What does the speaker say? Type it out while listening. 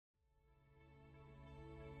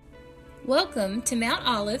Welcome to Mount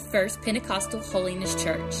Olive First Pentecostal Holiness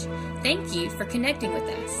Church. Thank you for connecting with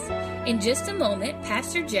us. In just a moment,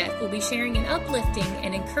 Pastor Jeff will be sharing an uplifting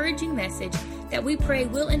and encouraging message that we pray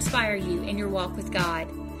will inspire you in your walk with God.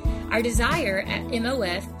 Our desire at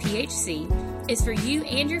MOF PHC is for you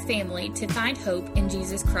and your family to find hope in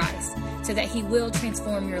Jesus Christ so that He will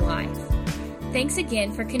transform your life. Thanks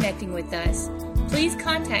again for connecting with us. Please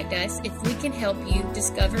contact us if we can help you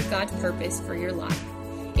discover God's purpose for your life.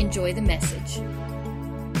 Enjoy the message.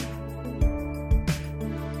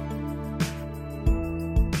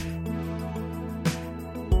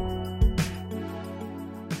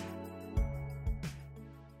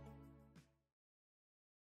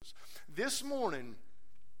 This morning,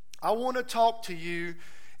 I want to talk to you,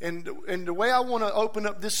 and the way I want to open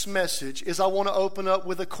up this message is I want to open up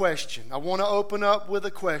with a question.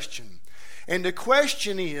 And the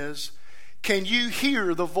question is, can you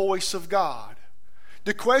hear the voice of God?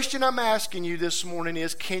 The question I'm asking you this morning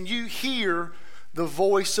is, can you hear the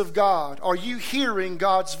voice of God? Are you hearing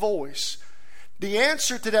God's voice? The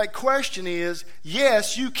answer to that question is,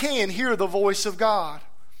 yes, you can hear the voice of God.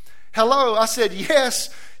 Hello, I said, yes,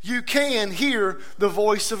 you can hear the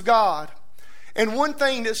voice of God. And one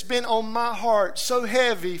thing that's been on my heart so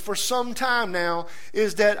heavy for some time now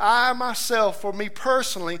is that I myself, for me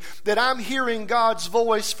personally, that I'm hearing God's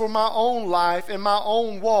voice for my own life and my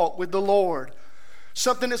own walk with the Lord.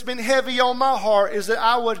 Something that's been heavy on my heart is that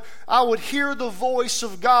I would hear the voice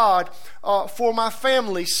of God for my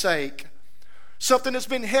family's sake. Something that's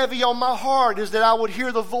been heavy on my heart is that I would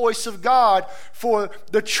hear the voice of God for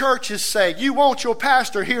the church's sake. You want your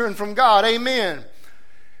pastor hearing from God, amen.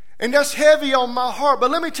 And that's heavy on my heart.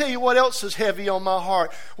 But let me tell you what else is heavy on my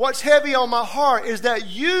heart. What's heavy on my heart is that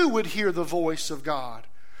you would hear the voice of God.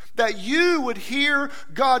 That you would hear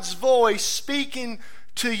God's voice speaking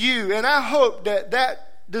to you. And I hope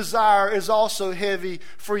that desire is also heavy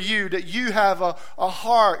for you, that you have a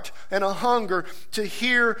heart and a hunger to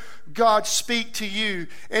hear God speak to you.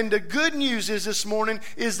 And the good news is this morning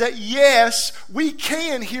is that yes, we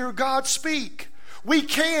can hear God speak. We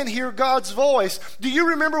can hear God's voice. Do you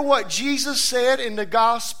remember what Jesus said in the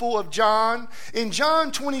Gospel of John? In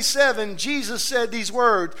John 27, Jesus said these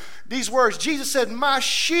words. Jesus said, "My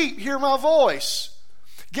sheep hear my voice."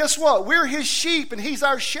 Guess what? We're His sheep and He's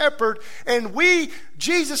our shepherd. And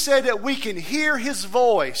Jesus said that we can hear His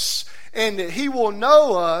voice and that He will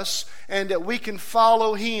know us and that we can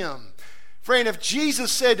follow Him. Friend, if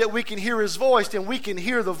Jesus said that we can hear His voice, then we can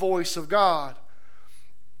hear the voice of God.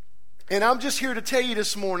 And I'm just here to tell you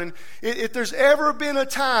this morning, if there's ever been a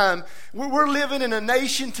time, we're living in a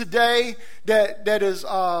nation today that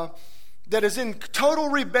is in total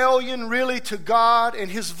rebellion really to God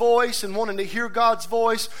and His voice and wanting to hear God's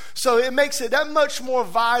voice. So it makes it that much more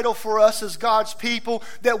vital for us as God's people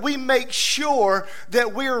that we make sure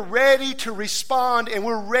that we're ready to respond and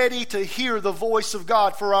we're ready to hear the voice of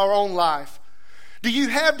God for our own life. Do you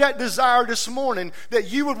have that desire this morning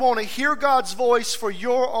that you would want to hear God's voice for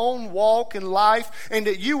your own walk in life, and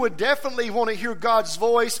that you would definitely want to hear God's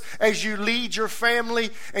voice as you lead your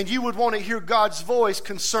family, and you would want to hear God's voice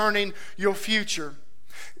concerning your future?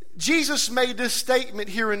 Jesus made this statement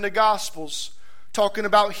here in the Gospels, talking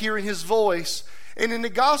about hearing His voice. And in the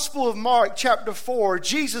Gospel of Mark chapter 4,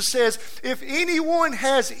 Jesus says, "If anyone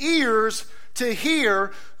has ears to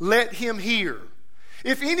hear, let him hear."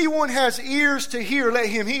 If anyone has ears to hear, let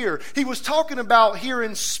him hear. He was talking about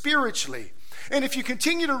hearing spiritually. And if you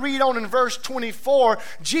continue to read on in verse 24,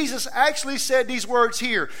 Jesus actually said these words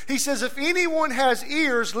here. He says, "If anyone has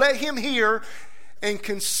ears, let him hear, and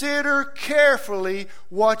consider carefully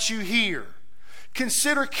what you hear."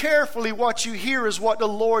 Consider carefully what you hear is what the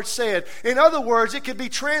Lord said. In other words, it could be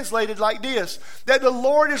translated like this, that the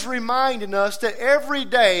Lord is reminding us that every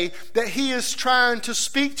day that He is trying to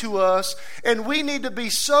speak to us, and we need to be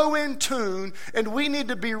so in tune, and we need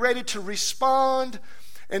to be ready to respond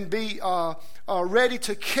and be ready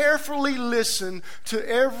to carefully listen to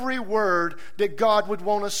every word that God would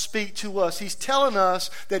want to speak to us. He's telling us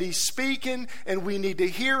that He's speaking, and we need to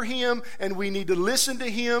hear Him, and we need to listen to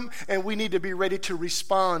Him, and we need to be ready to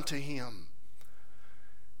respond to Him.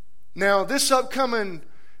 Now, this upcoming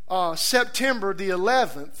September the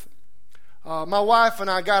 11th, my wife and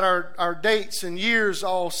I got our dates and years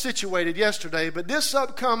all situated yesterday, but this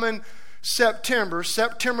upcoming September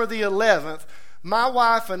the 11th, my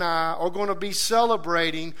wife and I are going to be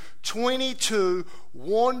celebrating 22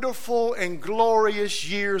 wonderful and glorious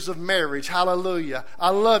years of marriage. Hallelujah. I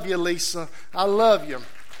love you, Lisa. I love you.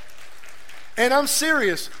 And I'm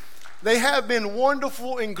serious. They have been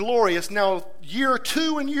wonderful and glorious. Now, year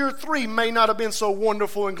 2 and year 3 may not have been so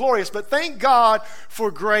wonderful and glorious, but thank God for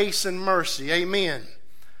grace and mercy. Amen.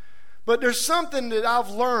 But there's something that I've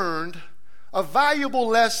learned, a valuable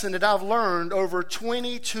lesson that I've learned over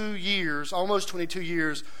 22 years, almost 22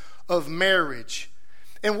 years of marriage.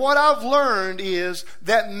 And what I've learned is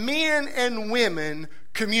that men and women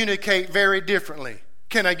communicate very differently.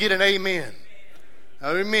 Can I get an amen?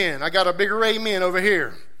 Amen. I got a bigger amen over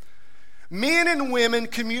here. Men and women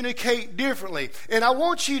communicate differently. And I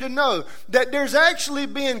want you to know that there's actually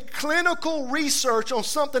been clinical research on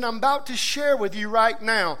something I'm about to share with you right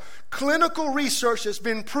now. Clinical research that's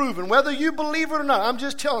been proven. Whether you believe it or not, I'm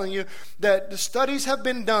just telling you that the studies have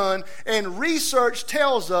been done, and research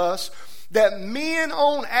tells us that men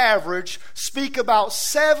on average speak about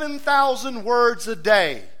 7,000 words a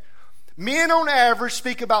day. Men on average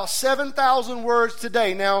speak about 7,000 words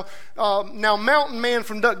today. Now Mountain Man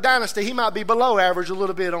from Duck Dynasty, he might be below average a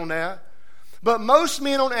little bit on that. But most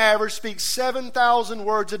men on average speak 7,000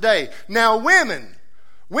 words a day. Now women,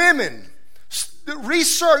 research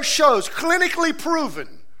shows, clinically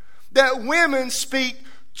proven, that women speak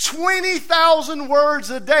 20,000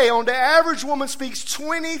 words a day. On the average woman speaks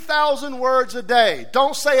 20,000 words a day.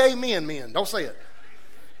 Don't say amen, men. Don't say it.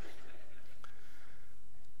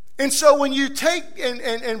 And so when you take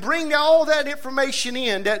and bring all that information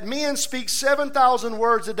in, that men speak 7,000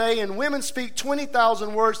 words a day and women speak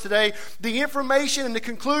 20,000 words today, the information and the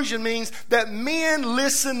conclusion means that men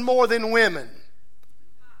listen more than women.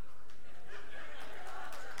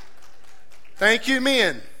 Thank you,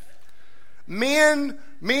 men. Men,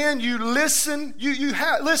 you listen.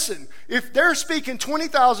 Listen. If they're speaking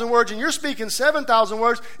 20,000 words and you're speaking 7,000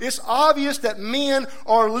 words, it's obvious that men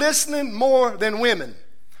are listening more than women.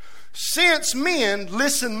 Since men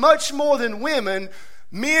listen much more than women,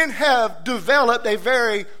 men have developed a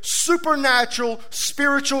very supernatural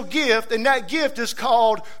spiritual gift, and that gift is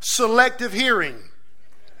called selective hearing.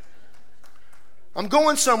 I'm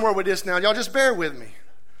going somewhere with this now. Y'all just bear with me.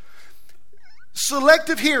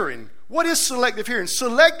 Selective hearing. What is selective hearing?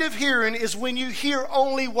 Selective hearing is when you hear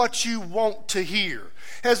only what you want to hear.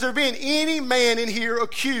 Has there been any man in here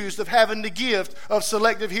accused of having the gift of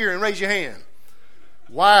selective hearing? Raise your hand.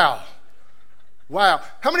 Wow.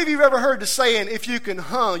 How many of you have ever heard the saying, if you can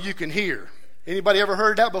you can hear? Anybody ever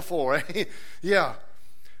heard that before? Yeah.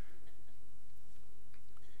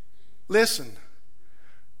 Listen,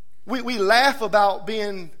 we laugh about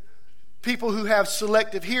being people who have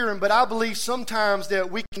selective hearing, but I believe sometimes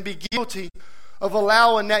that we can be guilty of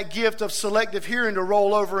allowing that gift of selective hearing to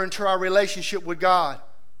roll over into our relationship with God.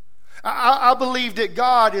 I believe that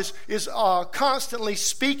God is constantly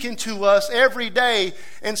speaking to us every day,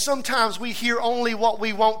 and sometimes we hear only what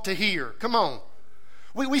we want to hear. Come on.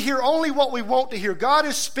 We hear only what we want to hear. God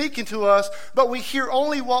is speaking to us, but we hear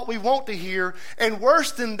only what we want to hear. And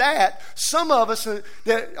worse than that, some of us,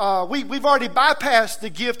 we've already bypassed the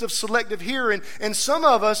gift of selective hearing, and some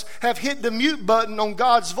of us have hit the mute button on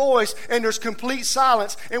God's voice, and there's complete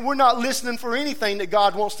silence, and we're not listening for anything that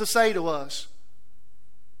God wants to say to us.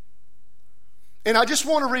 And I just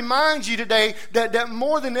want to remind you today that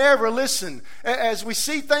more than ever, listen, as we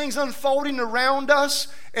see things unfolding around us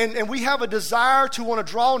and we have a desire to want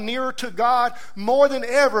to draw nearer to God, more than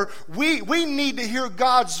ever, we need to hear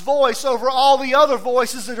God's voice over all the other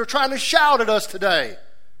voices that are trying to shout at us today.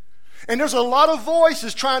 And there's a lot of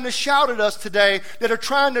voices trying to shout at us today that are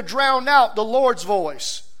trying to drown out the Lord's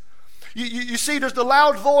voice. You see, there's the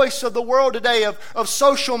loud voice of the world today of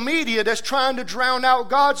social media that's trying to drown out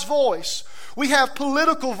God's voice. We have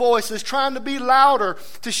political voices trying to be louder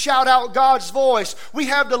to shout out God's voice. We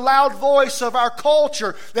have the loud voice of our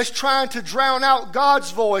culture that's trying to drown out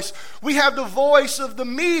God's voice. We have the voice of the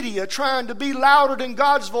media trying to be louder than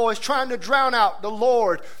God's voice, trying to drown out the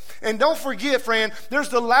Lord. And don't forget, friend, there's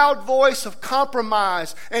the loud voice of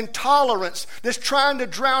compromise and tolerance that's trying to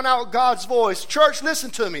drown out God's voice. Church,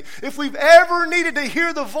 listen to me. If we've ever needed to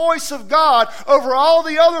hear the voice of God over all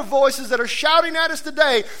the other voices that are shouting at us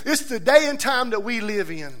today, it's the day and time that we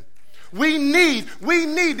live in. We need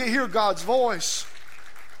to hear God's voice.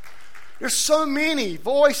 There's so many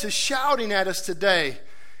voices shouting at us today,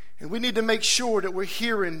 and we need to make sure that we're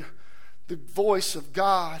hearing the voice of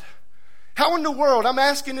God. How in the world, I'm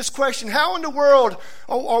asking this question, how in the world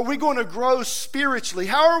are we going to grow spiritually?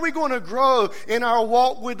 How are we going to grow in our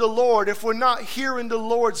walk with the Lord if we're not hearing the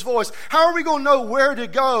Lord's voice? How are we going to know where to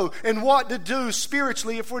go and what to do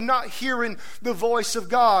spiritually if we're not hearing the voice of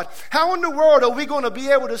God? How in the world are we going to be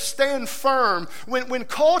able to stand firm when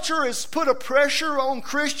culture has put a pressure on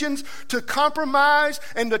Christians to compromise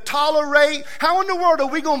and to tolerate? How in the world are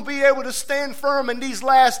we going to be able to stand firm in these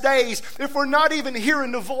last days if we're not even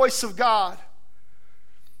hearing the voice of God?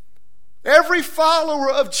 Every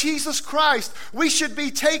follower of Jesus Christ, we should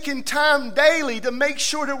be taking time daily to make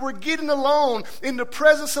sure that we're getting alone in the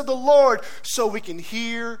presence of the Lord so we can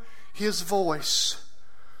hear His voice.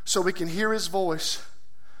 So we can hear His voice.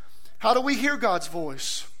 How do we hear God's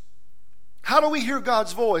voice? How do we hear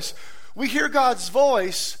God's voice? We hear God's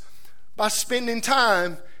voice by spending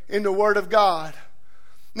time in the Word of God.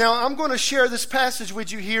 Now, I'm going to share this passage with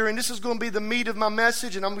you here, and this is going to be the meat of my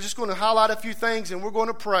message, and I'm just going to highlight a few things, and we're going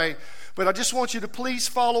to pray. But I just want you to please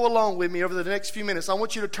follow along with me over the next few minutes. I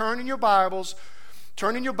want you to turn in your Bibles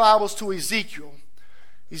to Ezekiel.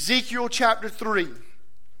 Ezekiel chapter 3.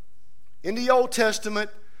 In the Old Testament,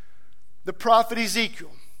 the prophet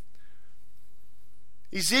Ezekiel.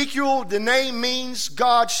 Ezekiel, the name means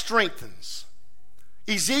God strengthens.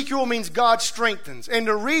 Ezekiel means God strengthens. And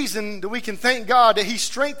the reason that we can thank God that He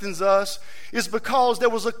strengthens us is because there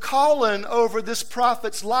was a calling over this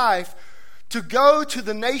prophet's life to go to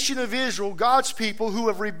the nation of Israel, God's people who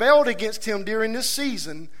have rebelled against Him during this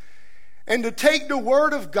season, and to take the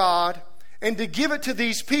Word of God and to give it to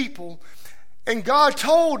these people. And God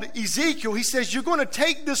told Ezekiel, He says, you're going to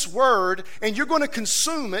take this word and you're going to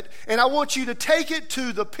consume it, and I want you to take it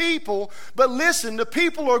to the people. But listen, the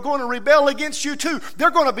people are going to rebel against you too.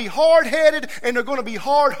 They're going to be hard-headed and they're going to be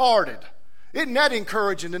hard-hearted. Isn't that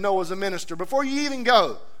encouraging to know as a minister before you even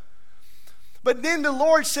go? But then the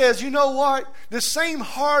Lord says, you know what? The same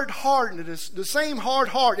hard-heartedness, the same hard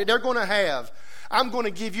heart that they're going to have, I'm going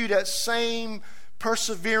to give you that same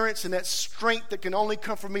perseverance and that strength that can only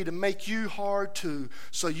come from me to make you hard too,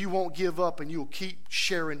 so you won't give up and you'll keep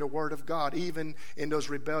sharing the Word of God even in those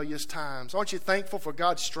rebellious times. Aren't you thankful for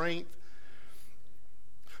God's strength?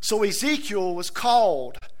 So Ezekiel was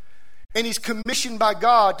called and he's commissioned by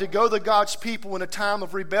God to go to God's people in a time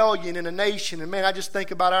of rebellion in a nation. And man, I just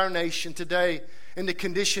think about our nation today and the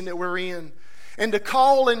condition that we're in. And the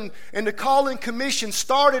call and commission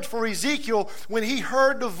started for Ezekiel when he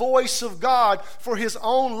heard the voice of God for his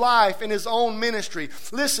own life and his own ministry.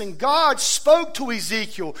 Listen, God spoke to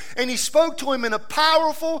Ezekiel, and He spoke to him in a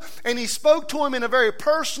powerful, and He spoke to him in a very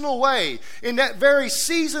personal way in that very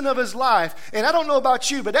season of his life. And I don't know about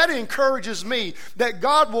you, but that encourages me that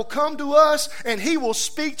God will come to us and He will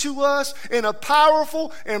speak to us in a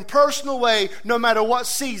powerful and personal way no matter what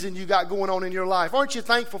season you got going on in your life. Aren't you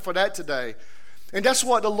thankful for that today? And that's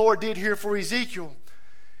what the Lord did here for Ezekiel.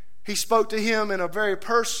 He spoke to him in a very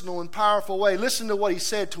personal and powerful way. Listen to what He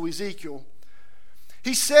said to Ezekiel.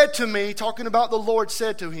 He said to me, talking about the Lord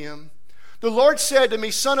said to him, the Lord said to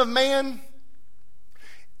me, Son of man,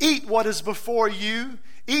 eat what is before you.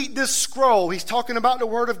 Eat this scroll. He's talking about the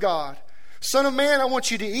Word of God. Son of man, I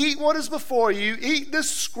want you to eat what is before you. Eat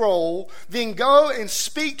this scroll. Then go and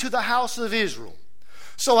speak to the house of Israel.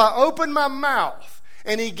 So I opened my mouth,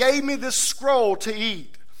 and He gave me this scroll to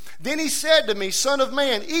eat. Then He said to me, Son of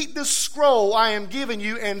man, eat this scroll I am giving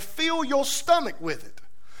you and fill your stomach with it.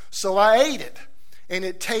 So I ate it, and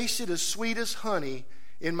it tasted as sweet as honey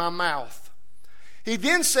in my mouth. He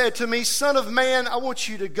then said to me, Son of man, I want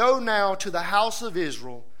you to go now to the house of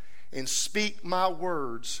Israel and speak my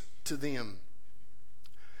words to them.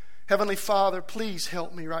 Heavenly Father, please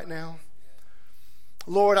help me right now.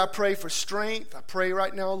 Lord, I pray for strength. I pray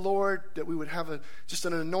right now, Lord, that we would have just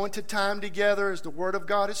an anointed time together as the Word of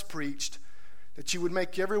God is preached, that You would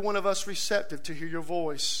make every one of us receptive to hear Your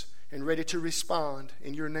voice and ready to respond.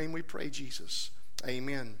 In Your name we pray, Jesus.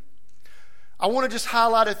 Amen. I want to just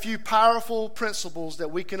highlight a few powerful principles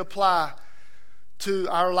that we can apply to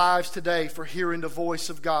our lives today for hearing the voice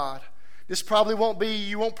of God. This probably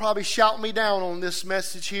you won't probably shout me down on this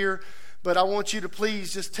message here, but I want you to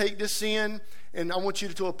please just take this in, and I want you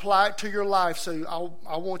to apply it to your life. So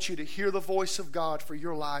I want you to hear the voice of God for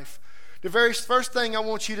your life. The very first thing I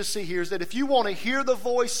want you to see here is that if you want to hear the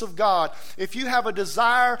voice of God, if you have a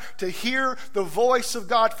desire to hear the voice of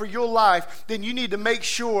God for your life, then you need to make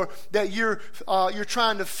sure that you're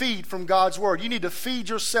trying to feed from God's Word. You need to feed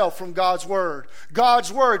yourself from God's Word.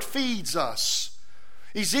 God's Word feeds us.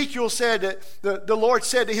 Ezekiel said that the Lord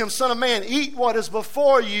said to him, Son of man, eat what is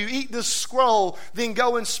before you, eat this scroll, then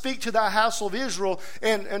go and speak to the house of Israel.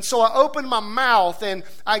 And so I opened my mouth, and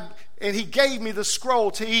He gave me the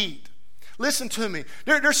scroll to eat. Listen to me.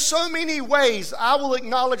 There's so many ways, I will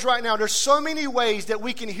acknowledge right now, there's so many ways that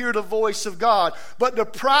we can hear the voice of God. But the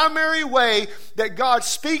primary way that God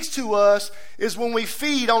speaks to us is when we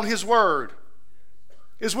feed on His Word.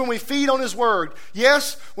 Is when we feed on His Word.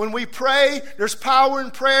 Yes, when we pray, there's power in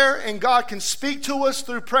prayer, and God can speak to us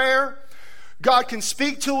through prayer. God can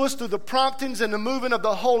speak to us through the promptings and the moving of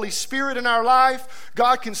the Holy Spirit in our life.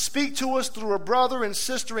 God can speak to us through a brother and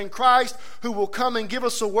sister in Christ who will come and give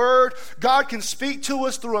us a word. God can speak to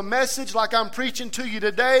us through a message like I'm preaching to you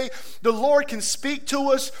today. The Lord can speak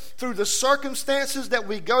to us through the circumstances that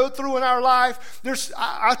we go through in our life.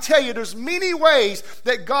 I tell you, there's many ways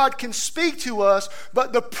that God can speak to us,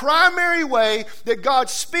 but the primary way that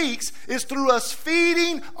God speaks is through us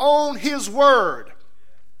feeding on His Word.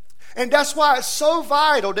 And that's why it's so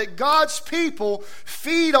vital that God's people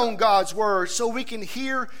feed on God's Word so we can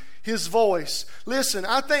hear His voice. Listen,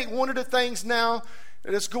 I think one of the things now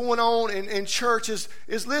that's going on in churches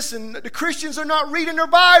is listen, the Christians are not reading their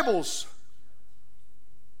Bibles.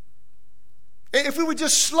 If we would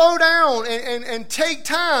just slow down and take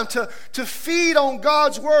time to feed on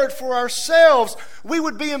God's Word for ourselves, we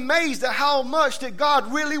would be amazed at how much that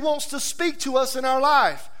God really wants to speak to us in our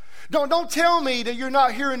life. Don't tell me that you're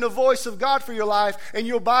not hearing the voice of God for your life and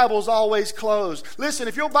your Bible's always closed. Listen,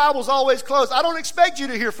 if your Bible's always closed, I don't expect you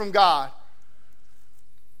to hear from God.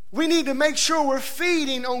 We need to make sure we're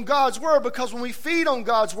feeding on God's Word, because when we feed on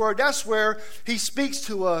God's Word, that's where He speaks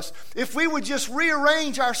to us. If we would just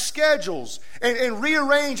rearrange our schedules and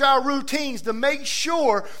rearrange our routines to make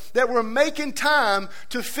sure that we're making time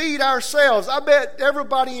to feed ourselves. I bet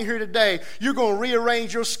everybody in here today, you're going to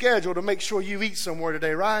rearrange your schedule to make sure you eat somewhere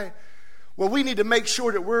today, right? Well, we need to make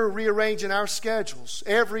sure that we're rearranging our schedules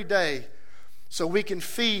every day so we can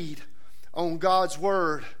feed on God's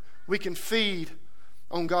Word. We can feed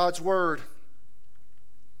on God's Word.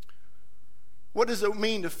 What does it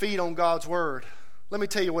mean to feed on God's Word? Let me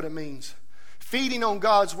tell you what it means. Feeding on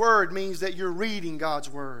God's Word means that you're reading God's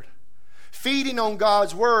Word. Feeding on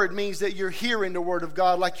God's Word means that you're hearing the Word of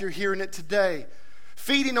God like you're hearing it today.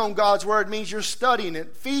 Feeding on God's Word means you're studying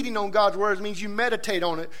it. Feeding on God's Word means you meditate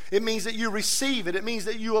on it. It means that you receive it. It means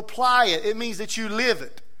that you apply it. It means that you live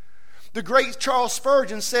it. The great Charles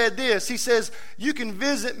Spurgeon said this. He says, you can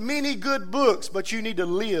visit many good books, but you need to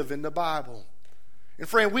live in the Bible. And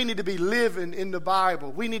friend, we need to be living in the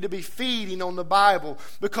Bible. We need to be feeding on the Bible,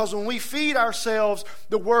 because when we feed ourselves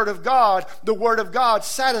the Word of God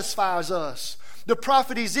satisfies us. The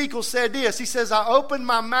prophet Ezekiel said this. He says, I opened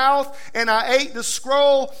my mouth and I ate the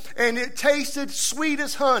scroll, and it tasted sweet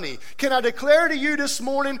as honey. Can I declare to you this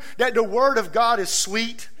morning that the Word of God is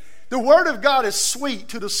sweet? The Word of God is sweet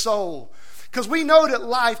to the soul, because we know that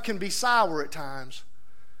life can be sour at times.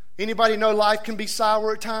 Anybody know life can be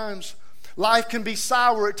sour at times? Life can be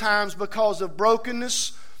sour at times because of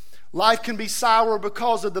brokenness. Life can be sour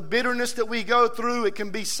because of the bitterness that we go through. It can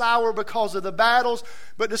be sour because of the battles.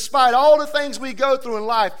 But despite all the things we go through in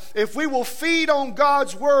life, if we will feed on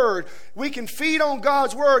God's Word, we can feed on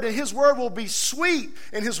God's Word, and His Word will be sweet,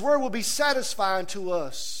 and His Word will be satisfying to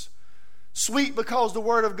us. Sweet because the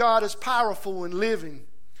Word of God is powerful and living.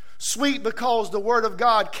 Sweet because the Word of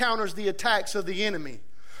God counters the attacks of the enemy.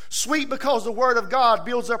 Sweet because the Word of God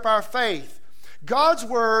builds up our faith. God's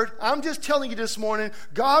Word, I'm just telling you this morning,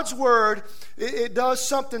 God's Word, it does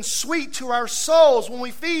something sweet to our souls when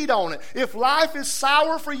we feed on it. If life is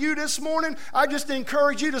sour for you this morning, I just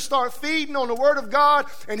encourage you to start feeding on the Word of God,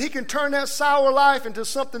 and He can turn that sour life into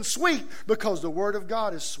something sweet, because the Word of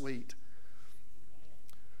God is sweet.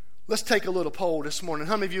 Let's take a little poll this morning.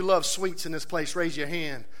 How many of you love sweets in this place? Raise your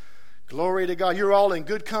hand. Glory to God. You're all in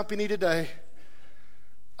good company today.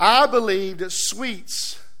 I believe that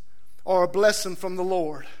sweets are a blessing from the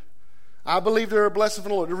Lord. I believe they're a blessing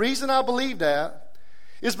from the Lord. The reason I believe that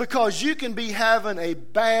is because you can be having a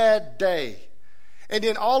bad day, and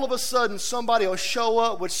then all of a sudden somebody will show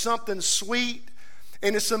up with something sweet,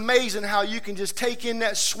 and it's amazing how you can just take in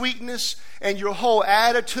that sweetness, and your whole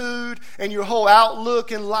attitude and your whole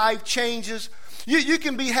outlook in life changes. You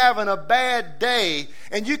can be having a bad day,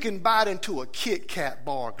 and you can bite into a Kit Kat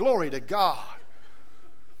bar. Glory to God.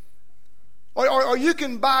 Or you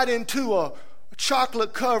can bite into a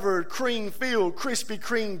chocolate-covered, cream-filled, Krispy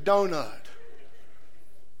Kreme donut.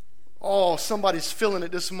 Oh, somebody's feeling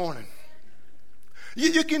it this morning.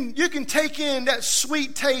 You can take in that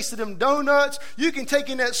sweet taste of them donuts. You can take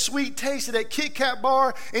in that sweet taste of that Kit Kat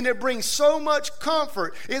bar, and it brings so much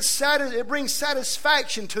comfort. It brings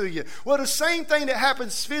satisfaction to you. Well, the same thing that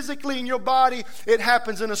happens physically in your body, it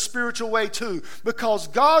happens in a spiritual way too, because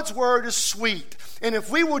God's Word is sweet. And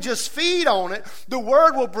if we will just feed on it, the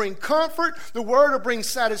Word will bring comfort. The Word will bring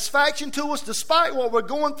satisfaction to us despite what we're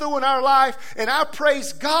going through in our life. And I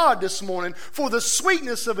praise God this morning for the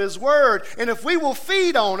sweetness of His Word. And if we will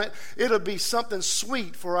feed on it, it'll be something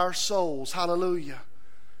sweet for our souls. Hallelujah.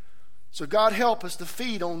 So God help us to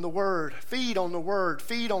feed on the Word. Feed on the Word.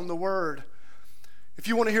 Feed on the Word. If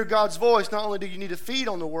you want to hear God's voice, not only do you need to feed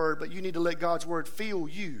on the Word, but you need to let God's Word fill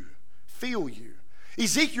you. Fill you.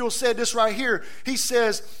 Ezekiel said this right here. He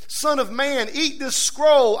says, Son of man, eat this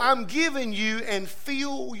scroll I'm giving you and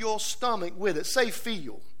fill your stomach with it. Say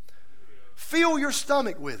fill. Fill your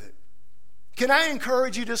stomach with it. Can I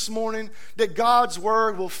encourage you this morning that God's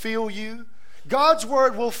Word will fill you? God's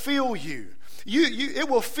Word will fill you. It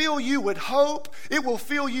will fill you with hope. It will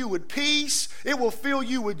fill you with peace. It will fill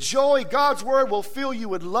you with joy. God's Word will fill you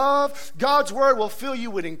with love. God's Word will fill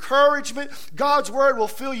you with encouragement. God's Word will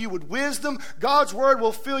fill you with wisdom. God's Word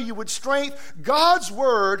will fill you with strength. God's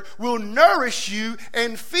Word will nourish you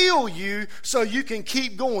and fill you so you can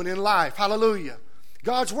keep going in life. Hallelujah.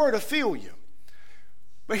 God's Word will fill you.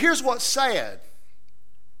 But here's what's sad,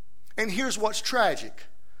 and here's what's tragic,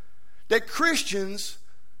 that Christians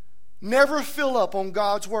never fill up on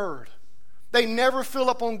God's Word. They never fill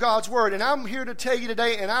up on God's Word. And I'm here to tell you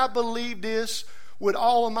today, and I believe this with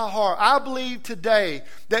all of my heart. I believe today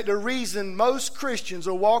that the reason most Christians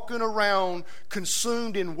are walking around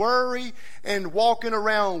consumed in worry and walking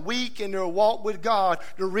around weak in their walk with God,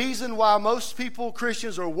 the reason why most people,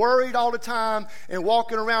 Christians, are worried all the time and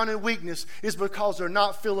walking around in weakness is because they're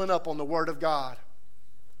not filling up on the Word of God.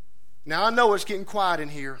 Now, I know it's getting quiet in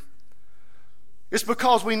here. It's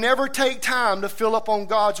because we never take time to fill up on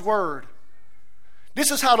God's Word.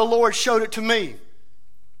 This is how the Lord showed it to me.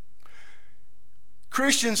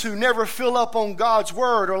 Christians who never fill up on God's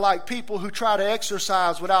Word are like people who try to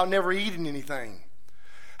exercise without never eating anything.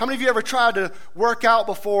 How many of you ever tried to work out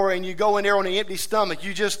before and you go in there on an empty stomach?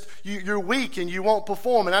 You're weak and you won't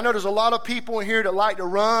perform. And I know there's a lot of people in here that like to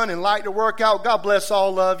run and like to work out. God bless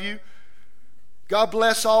all of you. God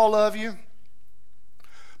bless all of you.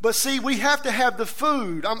 But see, we have to have the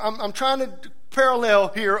food. I'm trying to parallel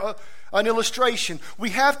here an illustration. We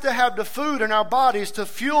have to have the food in our bodies to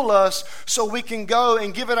fuel us so we can go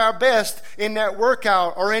and give it our best in that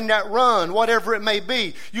workout or in that run, whatever it may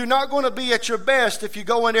be. You're not going to be at your best if you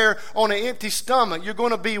go in there on an empty stomach. You're going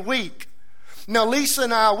to be weak. Now, Lisa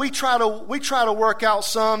and I, we try to work out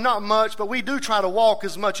some, not much, but we do try to walk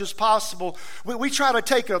as much as possible. We try to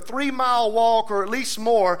take a 3-mile walk or at least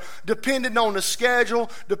more, depending on the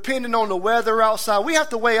schedule, depending on the weather outside. We have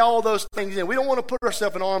to weigh all those things in. We don't want to put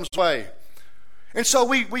ourselves in harm's way. And so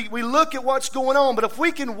we look at what's going on. But if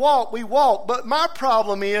we can walk, we walk. But my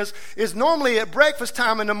problem is normally at breakfast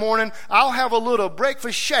time in the morning, I'll have a little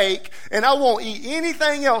breakfast shake, and I won't eat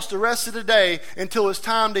anything else the rest of the day until it's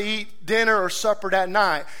time to eat dinner or supper that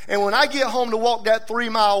night. And when I get home to walk that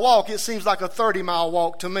 3-mile walk, it seems like a 30-mile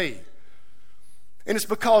walk to me. And it's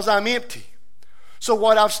because I'm empty. So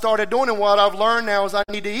what I've started doing and what I've learned now is I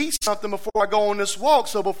need to eat something before I go on this walk.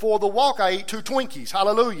 So before the walk, I eat 2 Twinkies.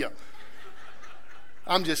 Hallelujah.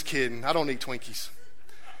 I'm just kidding. I don't eat Twinkies.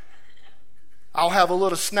 I'll have a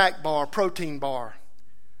little snack bar, protein bar.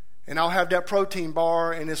 And I'll have that protein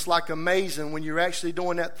bar, and it's like amazing when you're actually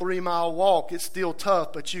doing that 3-mile walk. It's still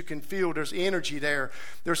tough, but you can feel there's energy there.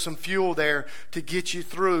 There's some fuel there to get you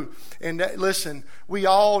through. And listen, we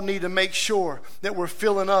all need to make sure that we're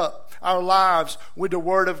filling up our lives with the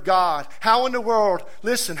Word of God. How in the world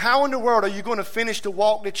are you going to finish the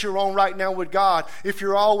walk that you're on right now with God if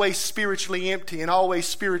you're always spiritually empty and always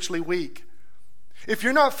spiritually weak? If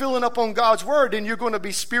you're not filling up on God's Word, then you're going to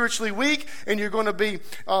be spiritually weak and you're going to be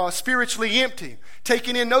spiritually empty.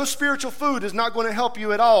 Taking in no spiritual food is not going to help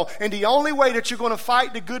you at all. And the only way that you're going to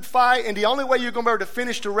fight the good fight and the only way you're going to be able to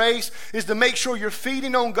finish the race is to make sure you're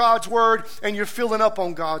feeding on God's Word and you're filling up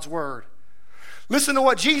on God's Word. Listen to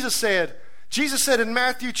what Jesus said. Jesus said in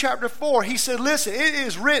Matthew chapter 4, He said, listen, it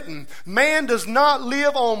is written, man does not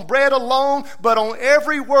live on bread alone, but on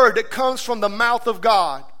every word that comes from the mouth of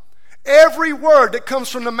God. Every word that comes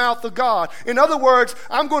from the mouth of God. In other words,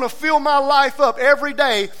 I'm going to fill my life up every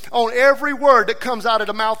day on every word that comes out of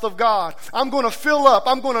the mouth of God. I'm going to fill up.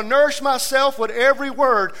 I'm going to nourish myself with every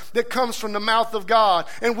word that comes from the mouth of God.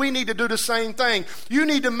 And we need to do the same thing. You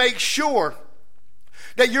need to make sure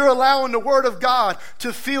that you're allowing the Word of God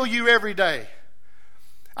to fill you every day.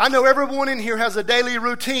 I know everyone in here has a daily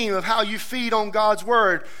routine of how you feed on God's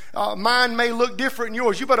Word. Mine may look different than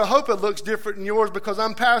yours. You better hope it looks different than yours, because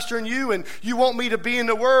I'm pastoring you and you want me to be in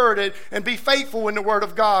the Word and be faithful in the Word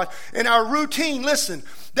of God. And our routine, listen,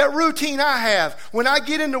 that routine I have, when I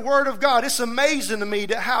get in the Word of God, it's amazing to me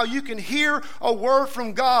that how you can hear a word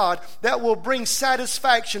from God that will bring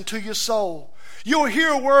satisfaction to your soul. You'll hear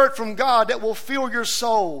a word from God that will fill your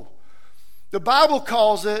soul. The Bible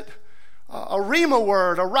calls it a rhema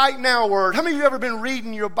word, a right now word. How many of you have ever been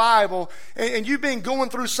reading your Bible and you've been going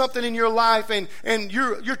through something in your life and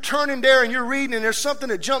you're turning there and you're reading and there's something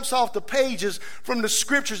that jumps off the pages from the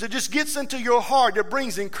scriptures that just gets into your heart, that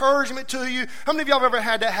brings encouragement to you? How many of y'all have ever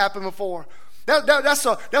had that happen before?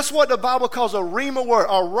 That's what the Bible calls a rhema word,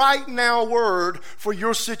 a right now word for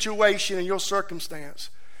your situation and your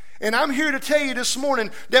circumstance. And I'm here to tell you this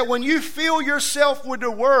morning that when you fill yourself with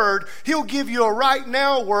the Word, He'll give you a right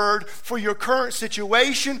now word for your current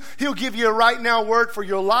situation. He'll give you a right now word for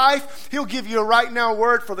your life. He'll give you a right now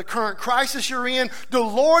word for the current crisis you're in. The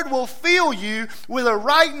Lord will fill you with a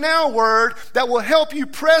right now word that will help you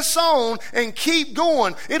press on and keep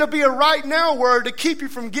going. It'll be a right now word to keep you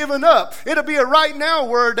from giving up. It'll be a right now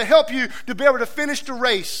word to help you to be able to finish the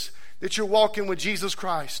race that you're walking with Jesus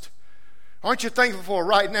Christ. Aren't you thankful for a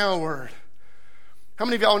right now word? How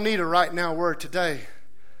many of y'all need a right now word today?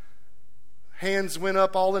 Hands went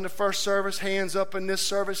up all in the first service, hands up in this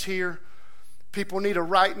service here. People need a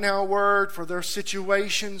right now word for their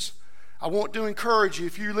situations. I want to encourage you,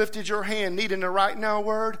 if you lifted your hand needing a right now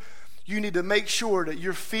word, you need to make sure that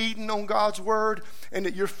you're feeding on God's word and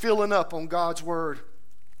that you're filling up on God's word.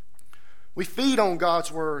 We feed on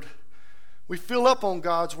God's word. We fill up on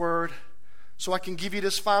God's word. So I can give you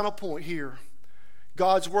this final point here.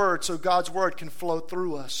 God's Word, so God's Word can flow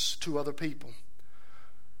through us to other people.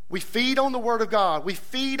 We feed on the Word of God. We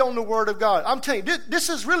feed on the Word of God. I'm telling you, this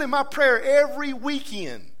is really my prayer every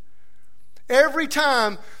weekend. Every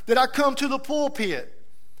time that I come to the pulpit,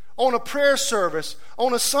 on a prayer service,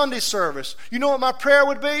 on a Sunday service, you know what my prayer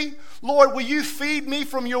would be? Lord, will you feed me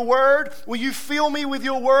from your Word? Will you fill me with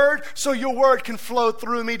your Word so your Word can flow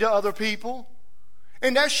through me to other people?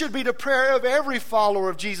 And that should be the prayer of every follower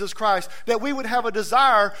of Jesus Christ, that we would have a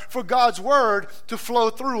desire for God's Word to flow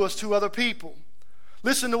through us to other people.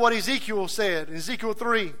 Listen to what Ezekiel said in Ezekiel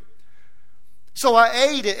 3. So I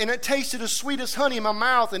ate it, and it tasted as sweet as honey in my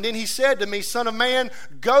mouth. And then he said to me, Son of man,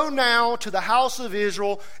 go now to the house of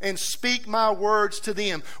Israel and speak my words to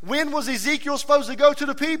them. When was Ezekiel supposed to go to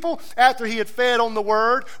the people? After he had fed on the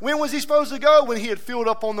Word. When was he supposed to go? When he had filled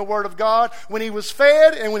up on the Word of God. When he was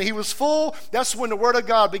fed and when he was full, that's when the Word of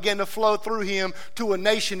God began to flow through him to a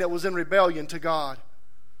nation that was in rebellion to God.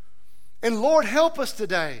 And Lord, help us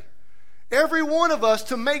today. Every one of us,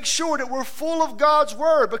 to make sure that we're full of God's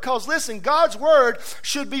Word. Because listen, God's Word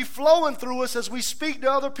should be flowing through us as we speak to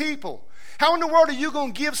other people. How in the world are you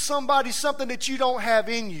going to give somebody something that you don't have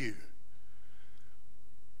in you?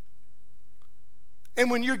 And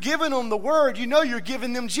when you're giving them the Word, you know you're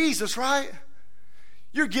giving them Jesus, right?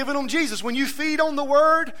 You're giving them Jesus. When you feed on the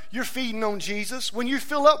Word, you're feeding on Jesus. When you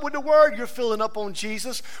fill up with the Word, you're filling up on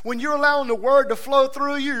Jesus. When you're allowing the Word to flow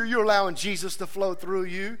through you, you're allowing Jesus to flow through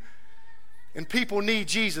you. And people need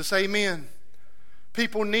Jesus. Amen.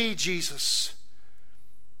 People need Jesus.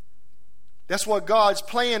 That's what God's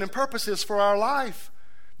plan and purpose is for our life.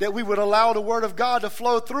 That we would allow the Word of God to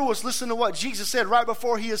flow through us. Listen to what Jesus said right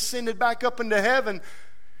before He ascended back up into heaven.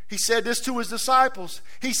 He said this to His disciples.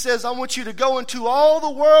 He says, I want you to go into all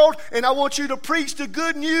the world and I want you to preach the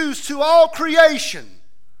good news to all creation.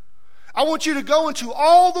 I want you to go into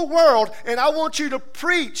all the world and I want you to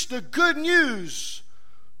preach the good news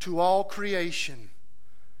to all creation.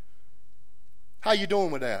 How you doing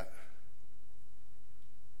with that?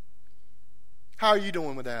 How are you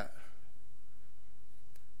doing with that?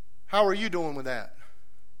 How are you doing with that?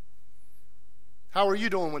 How are you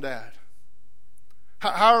doing with that?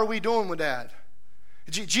 How are we doing with that?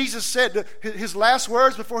 Jesus said his last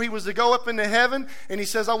words before he was to go up into heaven, and he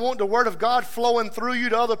says, I want the Word of God flowing through you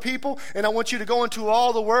to other people, and I want you to go into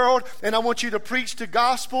all the world, and I want you to preach the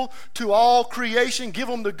gospel to all creation, give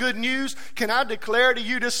them the good news. Can I declare to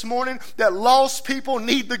you this morning that lost people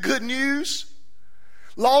need the good news?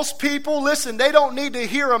 Lost people, listen, they don't need to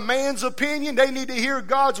hear a man's opinion, they need to hear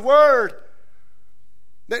God's Word.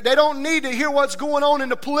 They don't need to hear what's going on in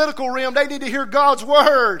the political realm, they need to hear God's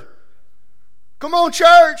Word. Come on,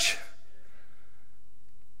 church.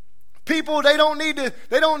 People, they don't need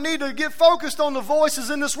to get focused on the voices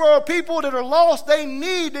in this world. People that are lost, they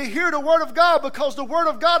need to hear the Word of God because the Word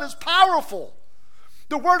of God is powerful.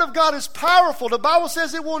 The Word of God is powerful. The Bible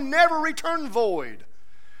says it will never return void.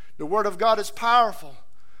 The Word of God is powerful.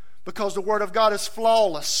 because the Word of God is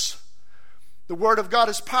flawless. The Word of God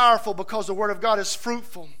is powerful because the Word of God is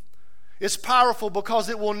fruitful. It's powerful because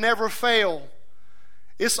it will never fail.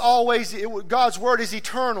 It's always, God's Word is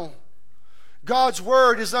eternal. God's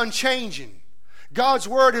Word is unchanging. God's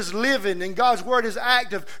Word is living and God's Word is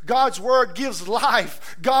active. God's Word gives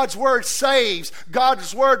life. God's Word saves.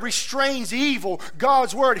 God's Word restrains evil.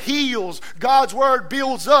 God's Word heals. God's Word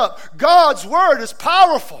builds up. God's Word is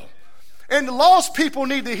powerful. And the lost people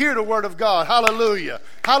need to hear the Word of God. Hallelujah.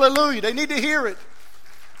 Hallelujah. They need to hear it.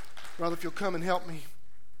 Brother, if you'll come and help me.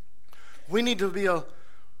 We need to be a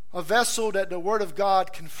vessel that the Word of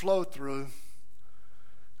God can flow through.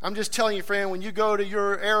 I'm just telling you, friend, when you go to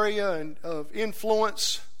your area of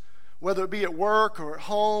influence, whether it be at work or at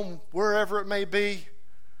home, wherever it may be,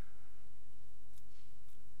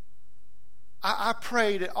 I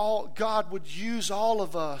pray that God would use all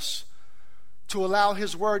of us to allow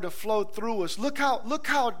His Word to flow through us. Look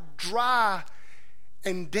how dry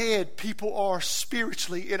and dead people are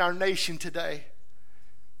spiritually in our nation today.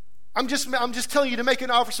 I'm just telling you to make an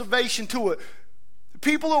observation to it.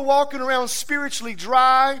 People are walking around spiritually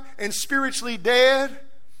dry and spiritually dead.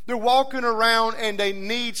 They're walking around and they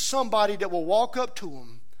need somebody that will walk up to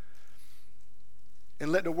them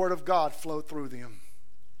and let the Word of God flow through them.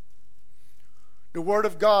 The Word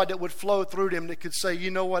of God that would flow through them that could say, you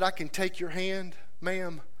know what, I can take your hand,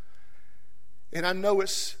 ma'am, and I know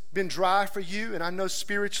it's been dry for you, and I know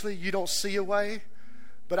spiritually you don't see a way,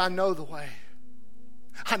 but I know the way.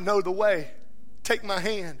 I know the way. Take my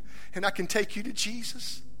hand, and I can take you to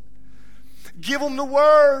Jesus. Give them the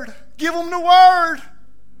Word. Give them the Word.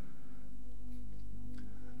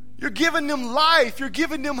 You're giving them life. You're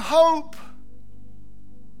giving them hope.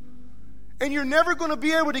 And you're never going to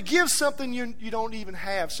be able to give something you don't even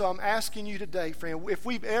have. So I'm asking you today, friend, if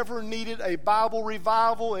we've ever needed a Bible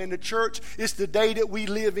revival in the church, it's the day that we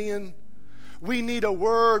live in. We need a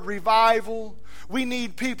Word revival. We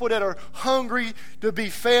need people that are hungry to be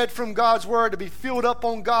fed from God's Word, to be filled up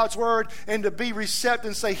on God's Word, and to be receptive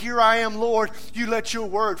and say, here I am, Lord. You let your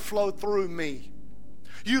Word flow through me.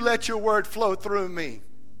 You let your Word flow through me.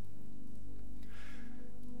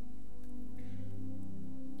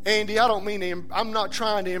 Andy, I'm not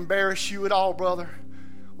trying to embarrass you at all, brother.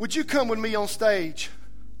 Would you come with me on stage?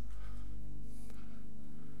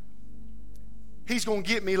 He's going to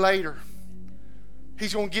get me later.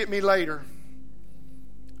 He's going to get me later.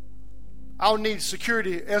 I'll need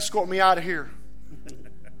security to escort me out of here.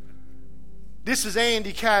 This is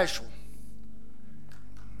Andy Cashel.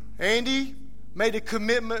 Andy made a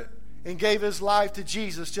commitment and gave his life to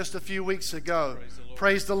Jesus just a few weeks ago.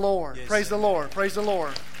 Praise the Lord. Yes, praise the Lord. Praise the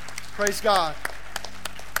Lord. Praise God.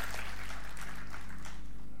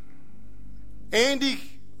 Andy,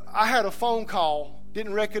 I had a phone call,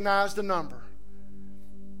 didn't recognize the number.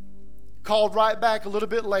 Called right back a little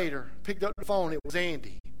bit later, picked up the phone, it was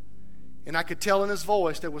Andy. And I could tell in his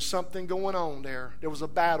voice there was something going on there. There was a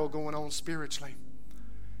battle going on spiritually.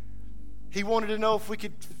 He wanted to know if we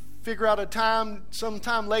could figure out a time,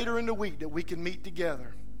 sometime later in the week, that we could meet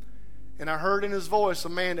together. And I heard in his voice a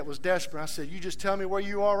man that was desperate. I said, you just tell me where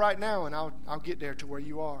you are right now and I'll get there to where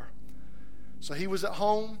you are. So he was at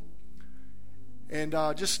home. And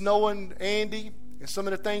just knowing Andy and some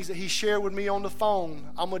of the things that he shared with me on the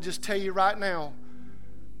phone, I'm going to just tell you right now,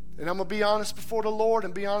 and I'm going to be honest before the Lord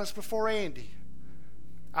and be honest before Andy.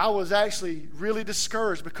 I was actually really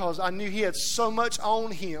discouraged because I knew he had so much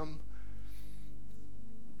on him.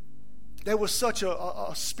 There was such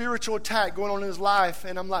a spiritual attack going on in his life.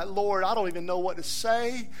 And I'm like, Lord, I don't even know what to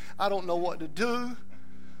say. I don't know what to do.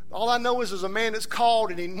 All I know is there's a man that's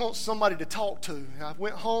called and he wants somebody to talk to. And I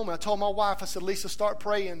went home and I told my wife, I said, Lisa, start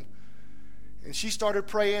praying. And she started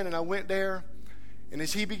praying and I went there. And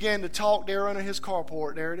as he began to talk there under his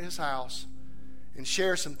carport there at his house and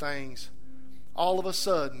share some things, all of a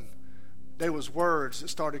sudden there was words that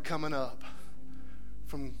started coming up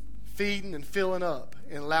from feeding and filling up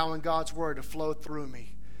and allowing God's Word to flow through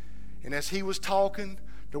me. And as he was talking,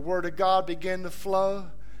 the Word of God began to flow.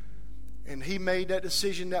 And he made that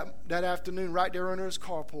decision that afternoon right there under his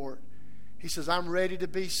carport. He says, I'm ready to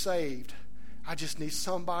be saved. I just need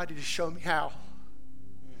somebody to show me how.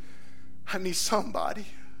 I need somebody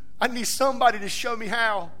to show me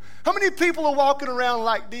how. How many people are walking around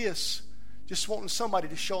like this, just wanting somebody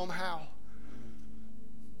to show them how?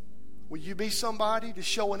 Will you be somebody to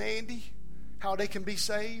show an Andy how they can be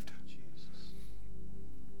saved?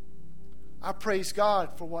 I praise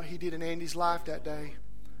God for what he did in Andy's life that day.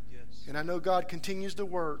 And I know God continues to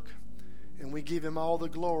work. And we give him all the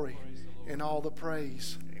glory and all the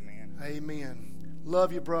praise. Amen. Amen.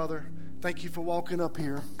 Love you, brother. Thank you for walking up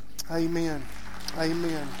here. Amen.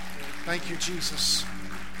 Amen. Thank you, Jesus.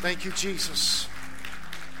 Thank you, Jesus.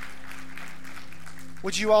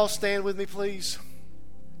 Would you all stand with me, please?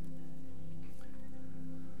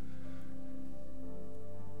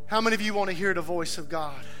 How many of you want to hear the voice of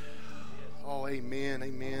God? Oh, amen,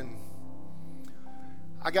 amen.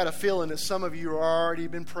 I got a feeling that some of you have already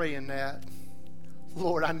been praying that.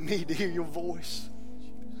 Lord, I need to hear your voice.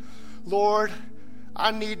 Lord,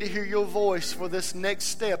 I need to hear your voice for this next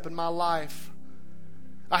step in my life.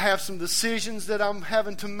 I have some decisions that I'm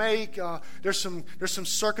having to make. There's some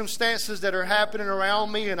circumstances that are happening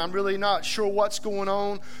around me, and I'm really not sure what's going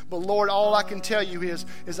on. But Lord, all I can tell you is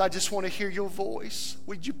I just want to hear your voice.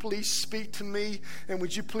 Would you please speak to me, and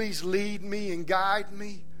would you please lead me and guide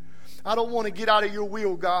me? I don't want to get out of your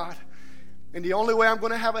will, God. And the only way I'm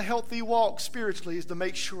going to have a healthy walk spiritually is to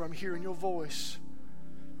make sure I'm hearing your voice.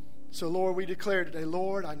 So Lord, we declare today,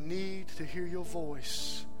 Lord, I need to hear your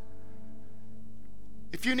voice.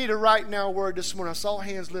 If you need a right now word this morning, I saw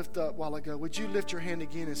hands lift up a while ago. Would you lift your hand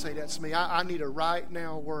again and say, that's me. I need a right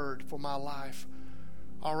now word for my life.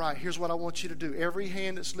 All right, here's what I want you to do. Every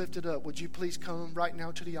hand that's lifted up, would you please come right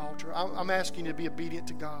now to the altar? I'm asking you to be obedient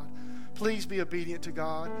to God. Please be obedient to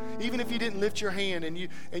God. Even if you didn't lift your hand and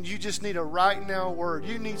you just need a right now word,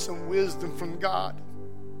 you need some wisdom from God.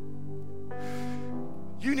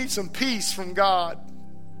 You need some peace from God.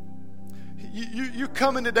 You're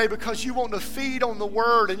coming today because you want to feed on the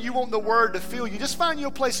Word and you want the Word to fill you. Just find you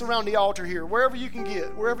a place around the altar here, wherever you can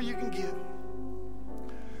get. Wherever you can get.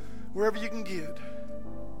 Wherever you can get.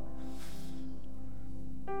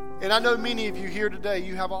 And I know many of you here today,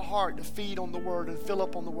 you have a heart to feed on the Word and fill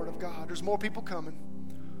up on the Word of God. There's more people coming.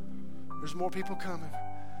 There's more people coming.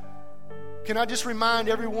 Can I just remind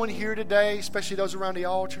everyone here today, especially those around the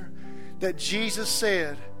altar, that Jesus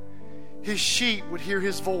said His sheep would hear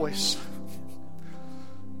His voice.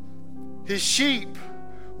 His sheep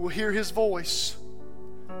will hear His voice.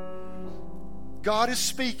 God is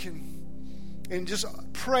speaking. And just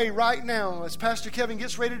pray right now as Pastor Kevin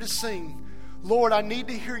gets ready to sing. Lord, I need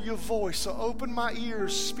to hear your voice. So open my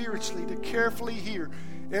ears spiritually to carefully hear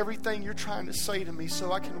everything you're trying to say to me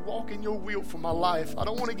so I can walk in your will for my life. I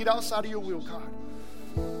don't want to get outside of your will, God.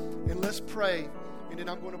 And let's pray. And then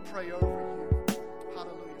I'm going to pray over you.